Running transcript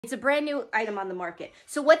It's a brand new item on the market.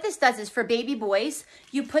 So what this does is for baby boys,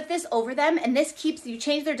 you put this over them and this keeps, you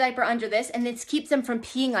change their diaper under this and this keeps them from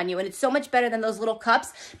peeing on you. And it's so much better than those little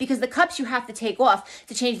cups because the cups you have to take off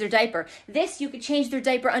to change their diaper. This, you could change their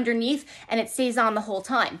diaper underneath and it stays on the whole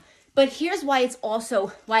time. But here's why it's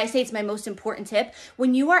also, why I say it's my most important tip.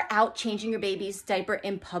 When you are out changing your baby's diaper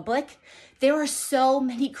in public, there are so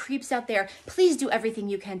many creeps out there. Please do everything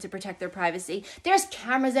you can to protect their privacy. There's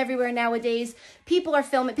cameras everywhere nowadays. People are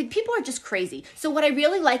filming. People are just crazy. So what I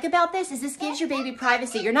really like about this is this gives your baby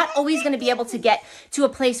privacy. You're not always going to be able to get to a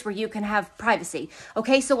place where you can have privacy.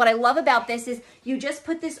 Okay, so what I love about this is you just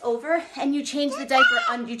put this over and you change the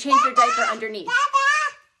diaper, you change their diaper underneath.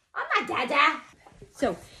 I'm not Dada.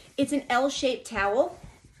 So it's an L-shaped towel.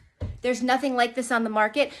 There's nothing like this on the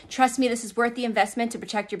market. Trust me, this is worth the investment to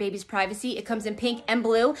protect your baby's privacy. It comes in pink and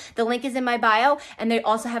blue. The link is in my bio, and they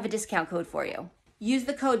also have a discount code for you. Use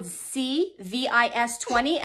the code CVIS20